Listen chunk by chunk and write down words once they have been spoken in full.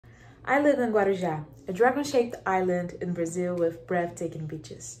I live in Guarujá, a dragon-shaped island in Brazil with breathtaking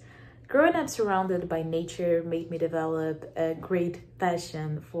beaches. Growing up surrounded by nature made me develop a great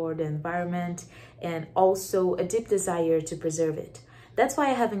passion for the environment and also a deep desire to preserve it. That's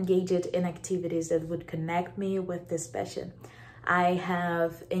why I have engaged in activities that would connect me with this passion. I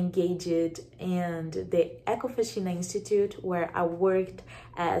have engaged in the Ecofishina Institute, where I worked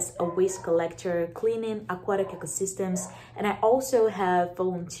as a waste collector cleaning aquatic ecosystems, and I also have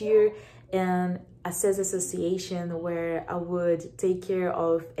volunteered in a SES association where I would take care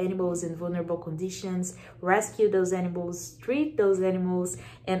of animals in vulnerable conditions, rescue those animals, treat those animals,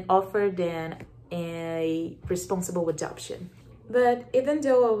 and offer them a responsible adoption. But even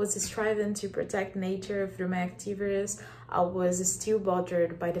though I was striving to protect nature through my activities, I was still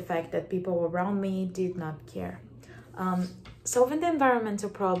bothered by the fact that people around me did not care. Solving the environmental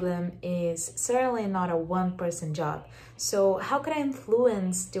problem is certainly not a one-person job. So how can I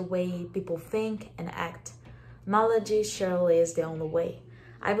influence the way people think and act? Knowledge surely is the only way.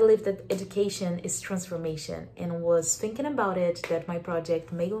 I believe that education is transformation, and was thinking about it that my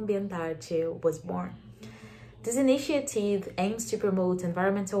project Meio Ambientar was born. This initiative aims to promote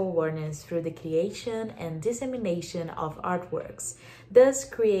environmental awareness through the creation and dissemination of artworks, thus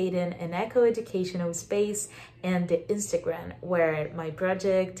creating an eco-educational space and the Instagram where my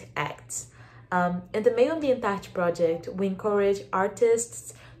project acts. In the Meio Ambientar project, we encourage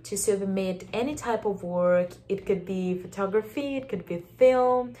artists to submit any type of work. It could be photography, it could be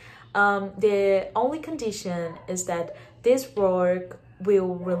film. The only condition is that this work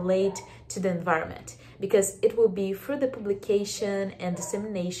will relate to the environment, because it will be through the publication and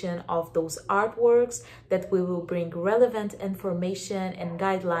dissemination of those artworks that we will bring relevant information and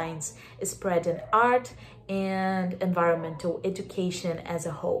guidelines, spreading art and environmental education as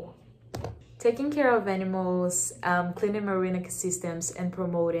a whole. Taking care of animals, cleaning marine ecosystems, and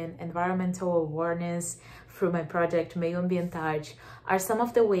promoting environmental awareness through my project Meio Ambientar are some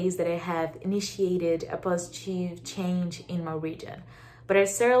of the ways that I have initiated a positive change in my region. But I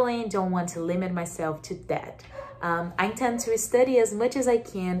certainly don't want to limit myself to that. I intend to study as much as I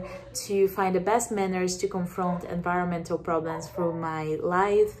can to find the best manners to confront environmental problems through my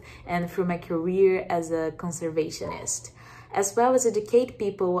life and through my career as a conservationist, as well as educate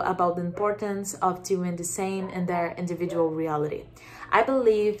people about the importance of doing the same in their individual reality. I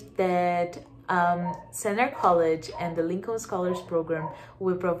believe that Center College and the Lincoln Scholars Program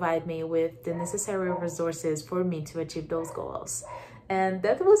will provide me with the necessary resources for me to achieve those goals. And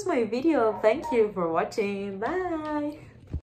that was my video. Thank you for watching. Bye!